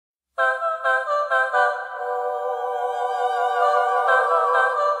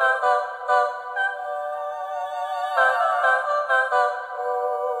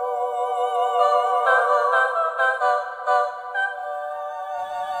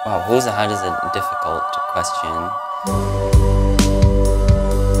Wow, who's Ohad is a difficult question.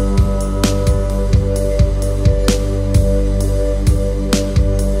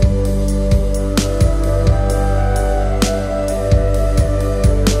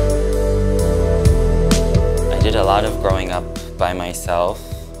 I did a lot of growing up by myself,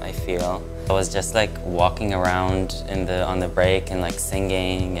 I feel. I was just like walking around on the break and like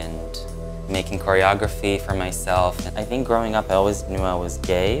singing and making choreography for myself. I think growing up I always knew I was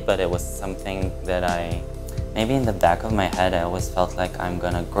gay, but it was something that maybe in the back of my head I always felt like I'm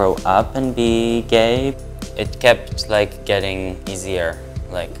gonna grow up and be gay. It kept like getting easier,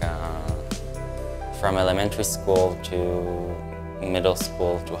 like from elementary school to middle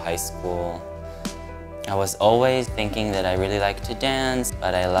school to high school. I was always thinking that I really like to dance,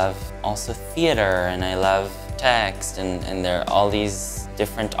 but I love also theater and I love text and there are all these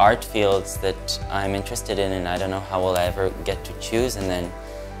different art fields that I'm interested in and I don't know how will I ever get to choose. And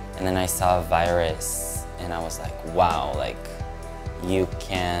then I saw Virus and I was like, wow, like you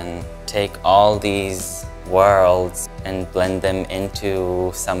can take all these worlds and blend them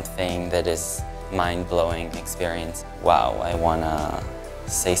into something that is mind-blowing experience. Wow, I wanna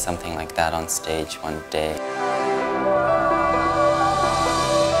say something like that on stage one day.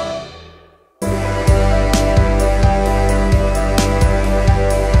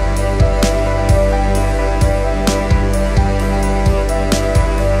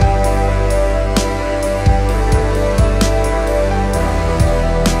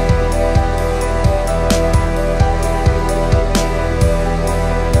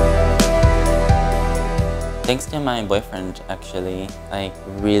 Thanks to my boyfriend, actually, I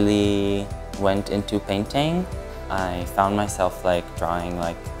really went into painting. I found myself like drawing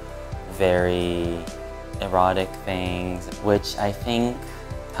like very erotic things, which I think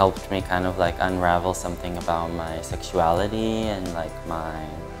helped me kind of like unravel something about my sexuality and like my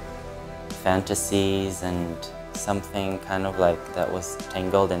fantasies and something kind of like that was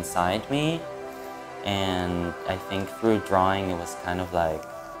tangled inside me. And I think through drawing it was kind of like,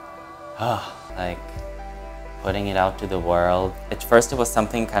 like putting it out to the world. At first it was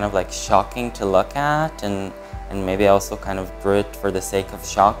something kind of like shocking to look at and maybe I also kind of drew it for the sake of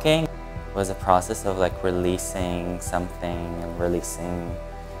shocking. It was a process of like releasing something and releasing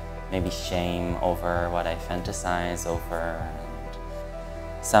maybe shame over what I fantasize over. And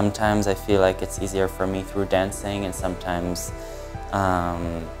sometimes I feel like it's easier for me through dancing and sometimes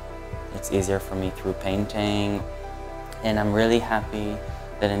it's easier for me through painting. And I'm really happy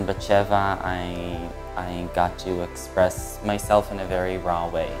that in Batsheva I got to express myself in a very raw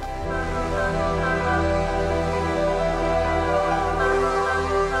way.